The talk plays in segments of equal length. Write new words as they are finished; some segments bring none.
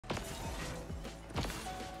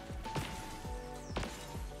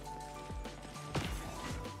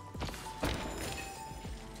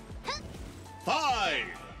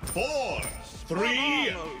4,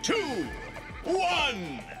 3, 2,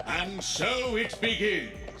 1, and so it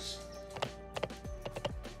begins.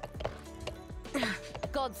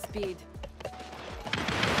 Godspeed.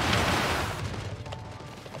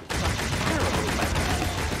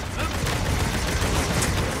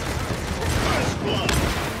 First blood.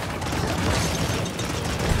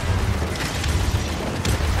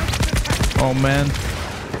 Oh man.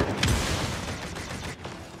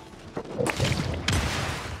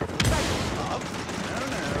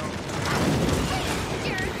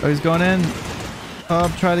 Oh, he's going in.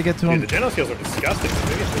 Oh, try to get to him. Dude, the Genos skills are disgusting.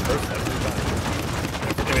 They get the first every time.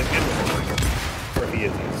 I mean, where he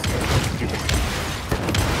is, he's stupid.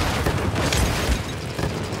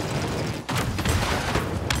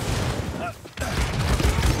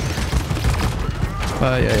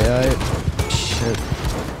 Yeah. Shit.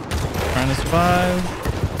 Trying to survive.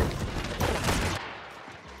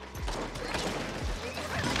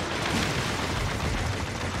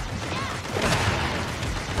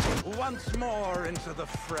 Once more into the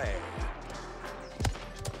fray.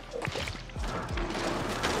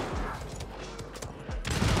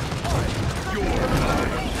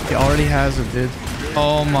 He already has it, dude.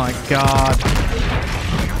 Oh my god.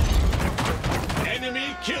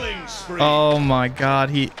 Enemy killing spree. Oh my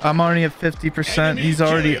god. I'm already at 50%. He's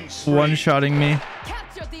already one-shotting me.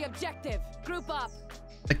 Capture the objective. Group up.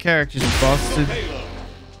 The character's busted.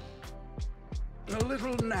 A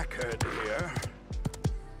little knackered here.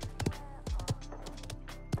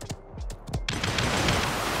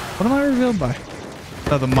 What am I revealed by?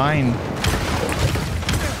 Oh, the mine.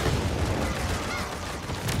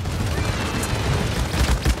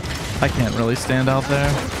 I can't really stand out there.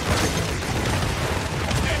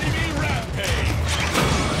 Enemy rampage.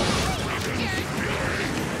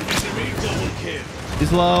 Enemy double kill.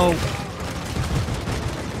 He's low.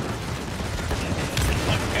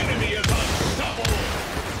 An enemy is unstoppable.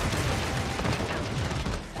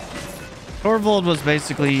 Torvald was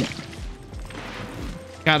basically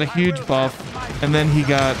got a huge buff, and then he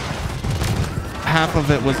got half of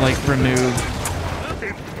it was like removed.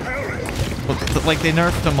 Like they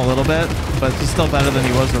nerfed him a little bit, but he's still better than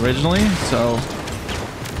he was originally. So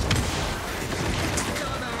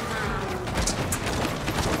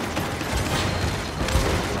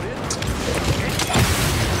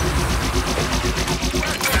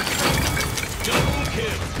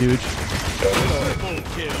huge. Triple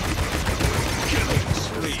kill. Killing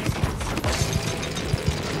spree.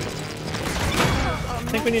 I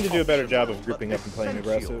think we need to do a better job of grouping up and playing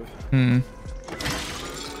aggressive.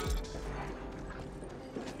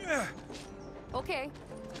 Okay.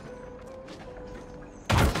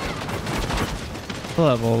 We'll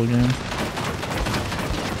have all again.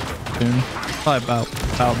 Soon. Probably about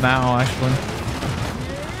now, actually.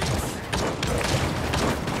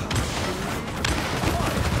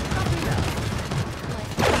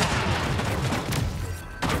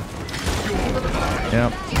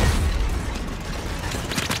 Yep.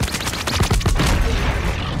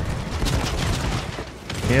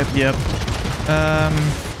 Yep.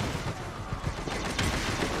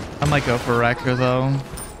 I might go for Wrecker though.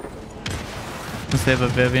 Since they have a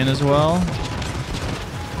Vivian as well.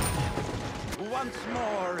 Once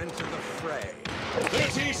more into the fray.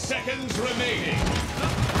 30 seconds remaining.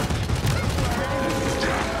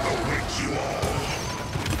 Awaits you all.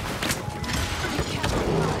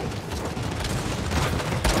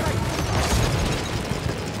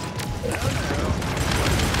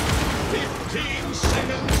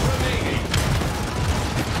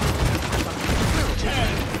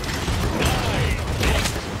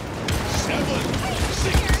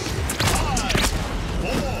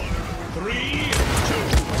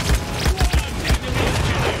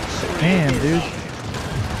 Damn, dude.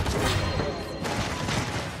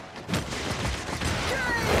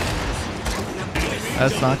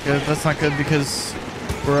 That's not good. That's not good because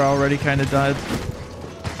we're already kind of died.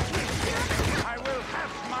 I will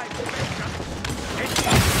have my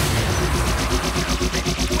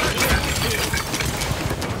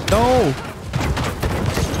No.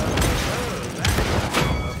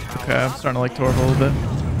 Okay, I'm starting to like Torvald a little bit.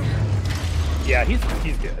 Yeah, he's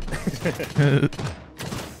good.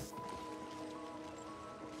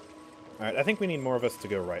 Alright, I think we need more of us to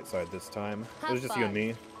go right side this time. It was just you and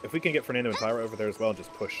me. If we can get Fernando and Tyra over there as well and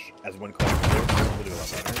just push as one class, we'll do a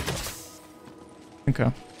lot better.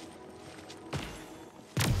 Okay.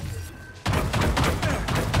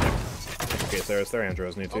 Okay, Sarah's there,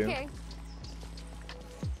 Andrew's new too. Okay.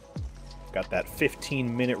 Got that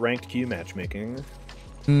 15-minute ranked queue matchmaking.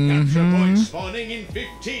 Capture point spawning in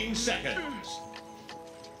 15 seconds.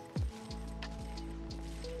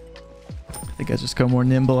 I think I just go more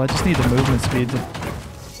nimble. I just need the movement speed to,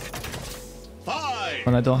 5,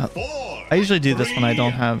 when I don't have. 4, I usually do this when I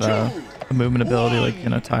don't have a movement ability, like, you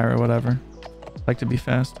know, Tyre or whatever. I like to be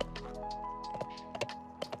fast.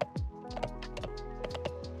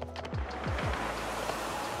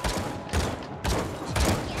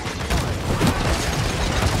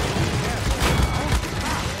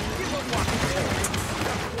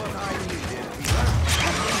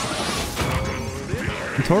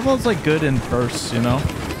 And Torvald's like good in bursts, you know?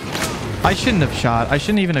 I shouldn't have shot. I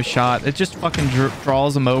shouldn't even have shot. It just fucking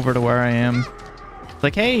draws him over to where I am. It's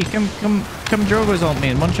like, hey, come Drogo's ult me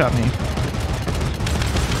and one-shot me.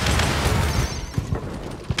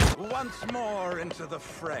 Once more into the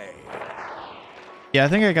fray. Yeah, I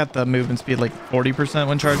think I got the movement speed like 40%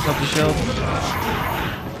 when charged up the shield.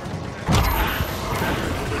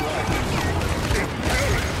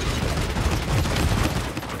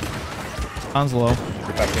 Sounds low.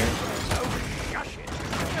 Get back here.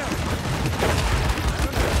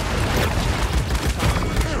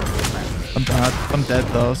 I'm bad. I'm dead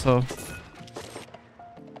though, so.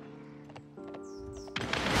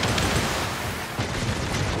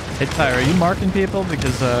 Hey Tyra, are you marking people?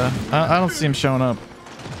 Because I don't see him showing up.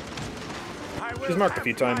 She's marked a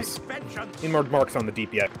few times. Need more marks on the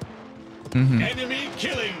DPS. enemy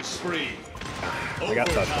killing spree. I got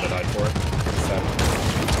touched, but I died for it. Sad.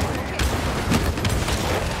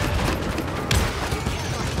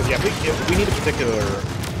 Yeah, if we need a particular.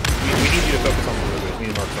 We need you to focus on the logos. We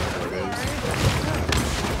need marks on the logos.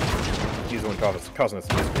 He's the one causing us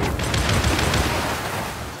to miss.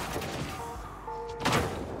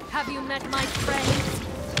 Have you met my friends?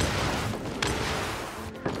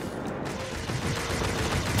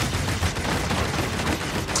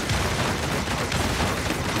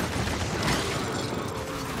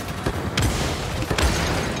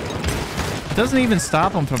 It doesn't even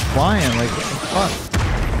stop him from flying. Like, what the fuck?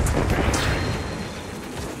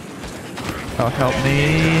 Oh, help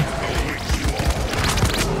me.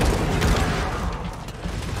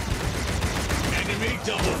 Enemy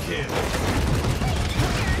double kill.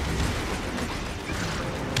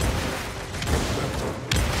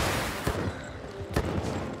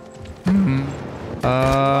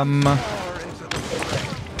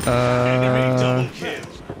 Enemy double kill.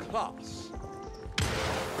 Class.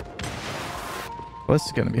 Well, this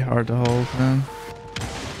is gonna be hard to hold, man.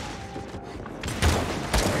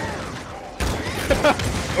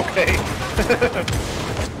 Okay.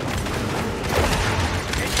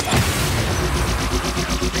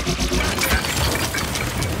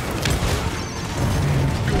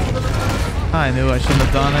 I knew I shouldn't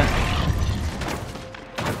have done it.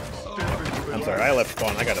 I'm sorry, I left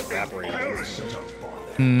spawn. I got evaporated.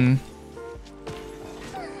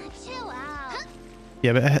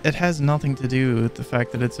 Yeah, but it has nothing to do with the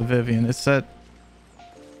fact that it's a Vivian. It's that,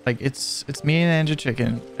 like, it's me and Andrew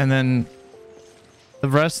Chicken, and then the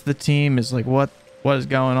rest of the team is like, what is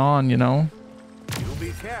going on, you know? You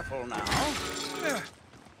be careful now.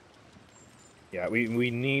 Yeah, we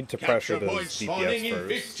need to pressure Capture those point spawning DPS in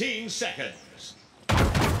first. 15 seconds.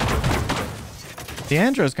 The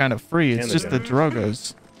Andro's kind of free. It's And the just the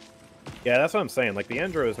Drogos. Yeah, that's what I'm saying. Like, the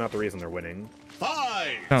Andro is not the reason they're winning.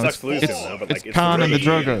 5, No, Sucks to lose him, it's, though, but it's like, it's Khan and the 3,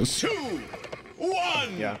 Drogos. 2,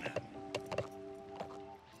 1. Yeah.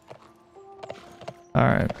 All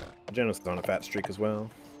right. Genos is on a fat streak as well.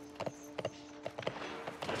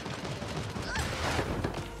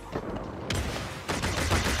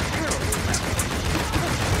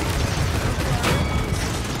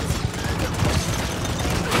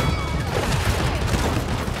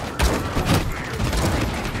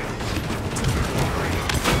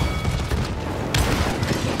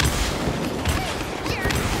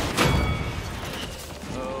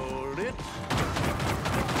 Hold it.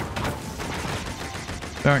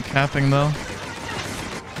 They aren't capping though.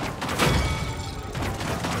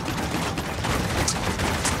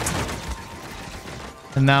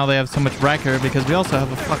 And now they have so much wrecker because we also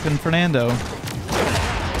have a fucking Fernando.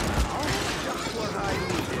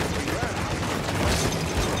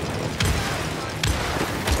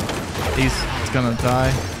 He's gonna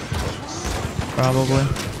die. Probably.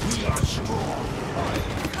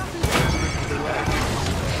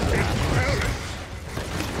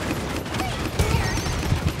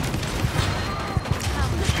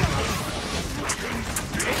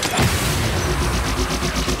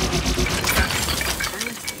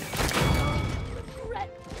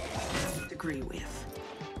 Agree with.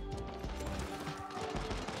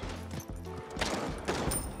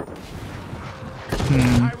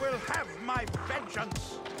 I will have my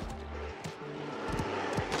vengeance.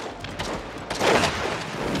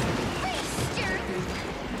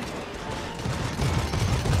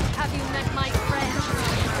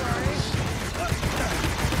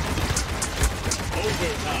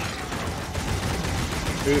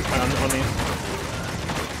 Ooh, on me.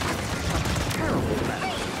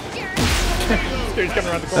 Dude's coming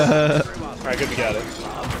around the corner. Alright, good, we got it.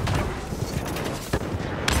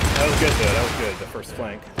 That was good, though. That was good, the first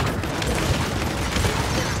flank.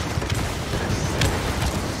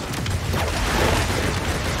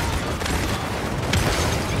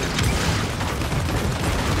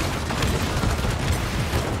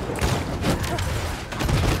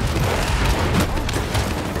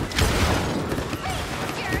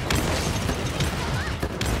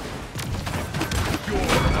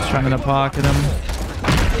 Trying to pocket him.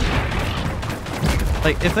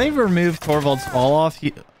 Like, if they removed Torvald's fall off,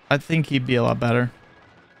 I think he'd be a lot better.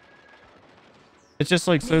 It's just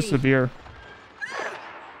like so severe.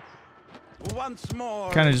 Once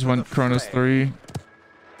more. Kind of just went Chronos 3.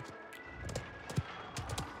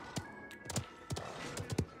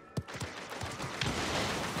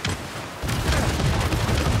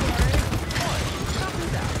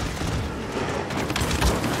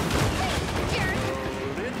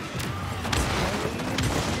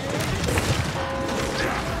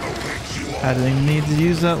 I didn't need to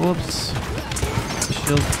use that. Whoops. The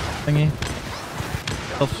shield thingy.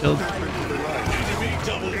 Self shield.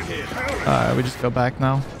 Alright, we just go back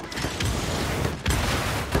now.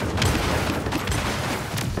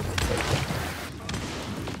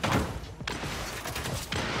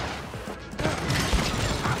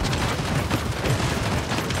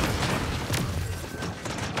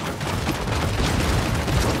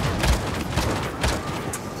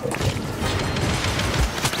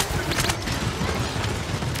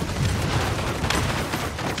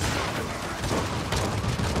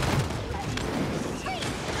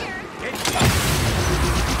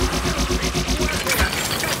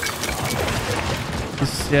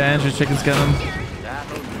 Yeah, Andrew Chicken's got him.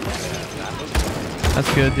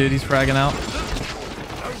 That's good, dude. He's fragging out.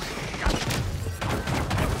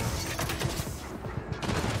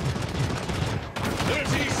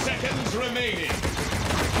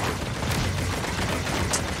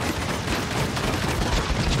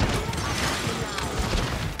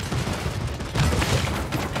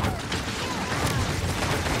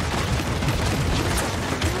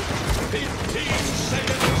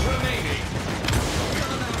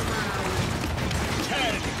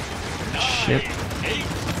 Shit. 8,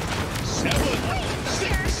 7,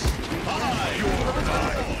 6, 5,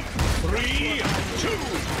 4, 3, 2,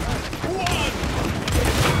 1.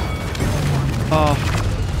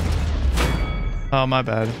 Oh, my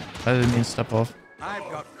bad. I didn't mean to step off. I've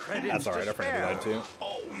got credits. That's alright, our friend lied too.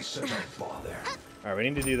 Alright, we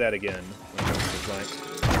need to do that again.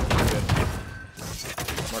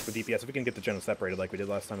 Mark with DPS. If we can get the gen separated like we did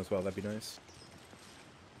last time as well, that'd be nice.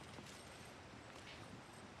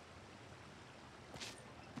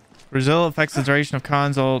 Brazil affects the duration of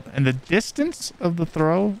Khan's ult and the distance of the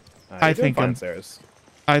throw. I think I'm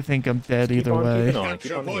dead either way.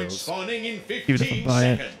 Capture point spawning in 15 Even if I buy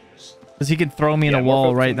it. seconds. Because he could throw me in a more wall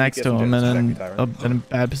folks right can next get to some him, gens and back then in a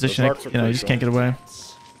bad position, marks are you know, you just can't get away.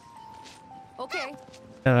 Okay.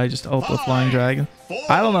 And I just ult with Flying Dragon.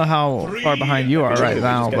 I don't know how far behind you are right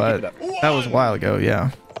now, but that was a while ago,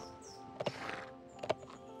 yeah.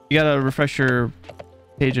 You gotta refresh your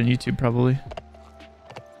page on YouTube, probably.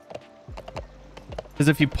 Because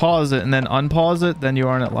if you pause it and then unpause it, then you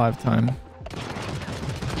aren't at live time.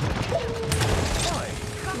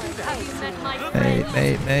 Have you met my Mate,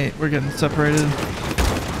 friend? mate, we're getting separated.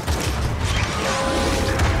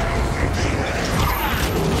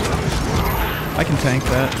 I can tank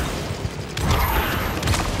that.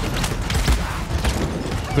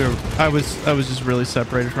 I was just really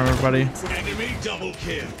separated from everybody. Enemy double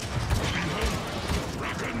kill.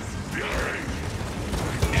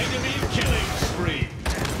 Enemy killing spree.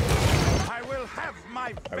 I will have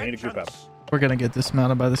my Alright, we need to group up. We're gonna get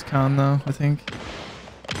dismounted by this Khan though, I think.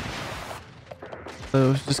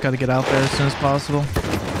 So just gotta get out there as soon as possible.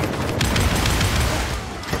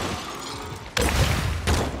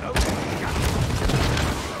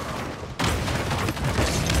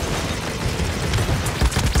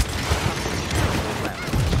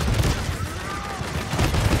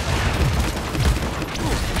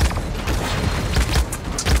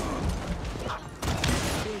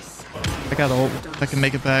 I got ult. I can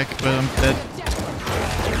make it back, but I'm dead.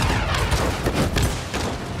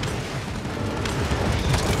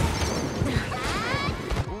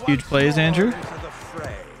 Huge plays, Andrew.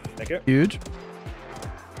 Thank you. Huge.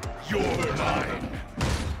 You're mine.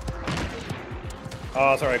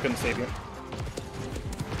 Oh, sorry, I couldn't save you.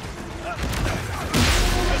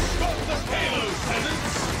 Escort the payload,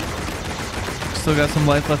 peasants. Still got some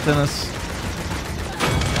life left in us.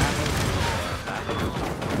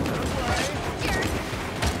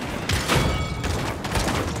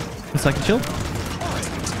 second shield.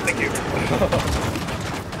 Thank you.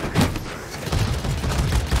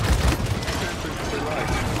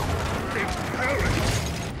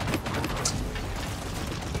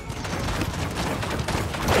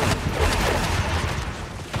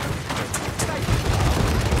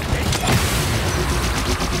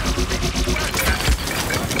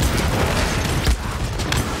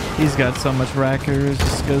 He's got so much rackers,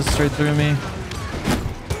 just goes straight through me.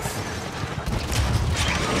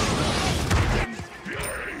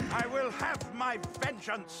 I will have my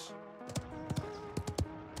vengeance.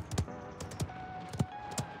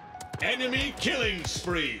 Enemy killing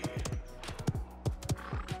spree.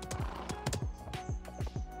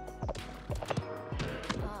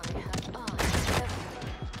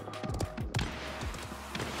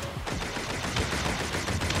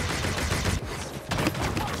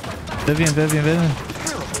 Vivian. Everyone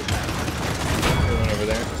over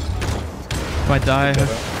there. Might die.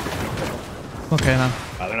 Okay, now.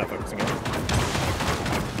 Oh, they're not focusing on it.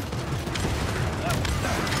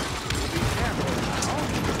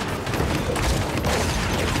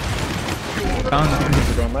 Found.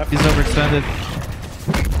 They're going left. He's overextended.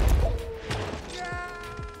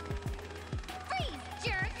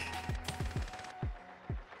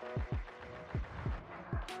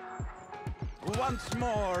 Once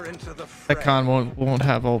more into the fray. That con won't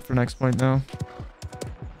have ult for next point now.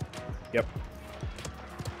 Yep.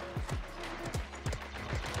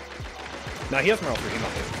 Nah, he has Merle 3. He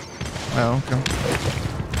might do. Oh, okay.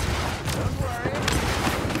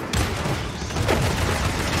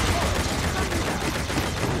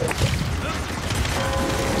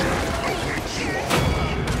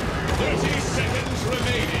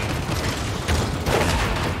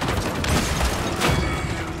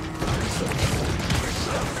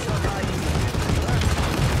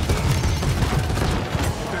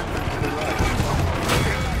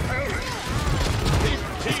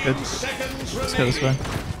 Good. Let's go this way.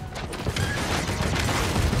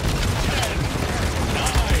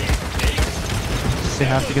 They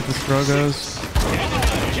have to get the Strogos.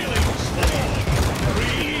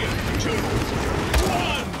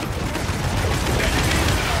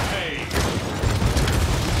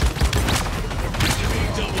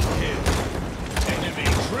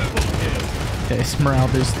 Okay,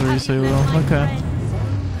 Esmeralda's 3, so he will. Okay.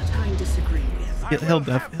 I disagree with. He'll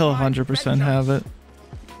 100% have it.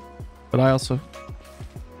 But I also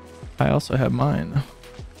have mine.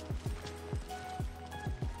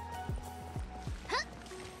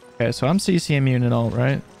 Okay, so I'm CC immune and all,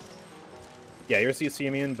 right? Yeah, you're CC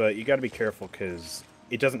immune, but you got to be careful because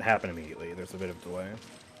it doesn't happen immediately. There's a bit of delay.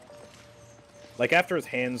 Like after his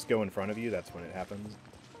hands go in front of you, that's when it happens.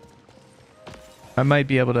 I might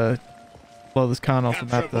be able to blow this con off the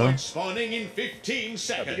map though. Spawning in 15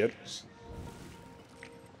 seconds. That'd be good.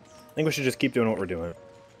 I think we should just keep doing what we're doing.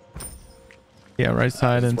 Yeah, right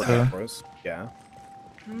side It's working out into. for us. Yeah.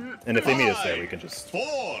 And if they meet us there, we can just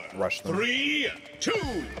 4, rush them. 3, 2,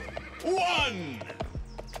 1.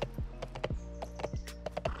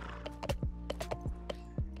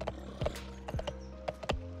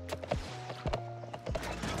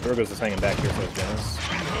 Drogo's is hanging back here, so is Dennis.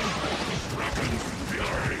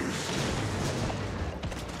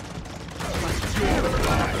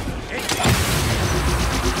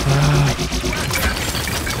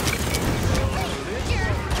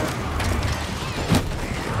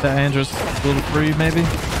 The Andrew's a little free, maybe.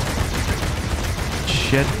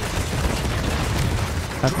 Shit.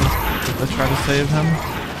 Let's try to save him.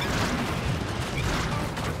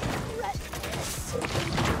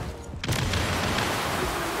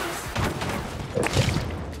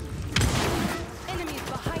 Enemies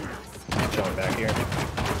behind us. Chilling back here.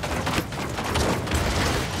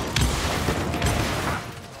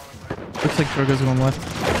 Looks like Drogo's going left.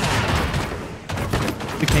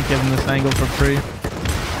 We can't get him this angle for free.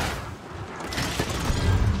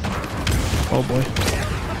 Oh boy.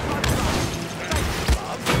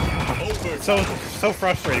 So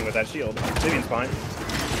frustrating with that shield. Vivian's fine.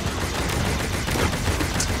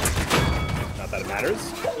 Not that it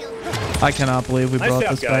matters. I cannot believe we Nice brought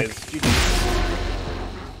job, this guys. back. GG.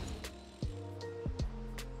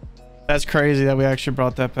 That's crazy that we actually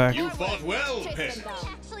brought that back. You fought well, Take peasants. them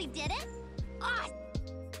down. Actually did it? Awesome.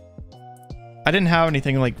 I didn't have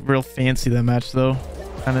anything like real fancy that match though.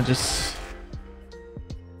 Kind of just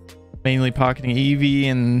mainly pocketing Eevee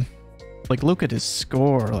and like look at his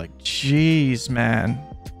score. Like jeez, man.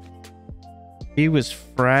 He was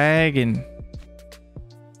fragging.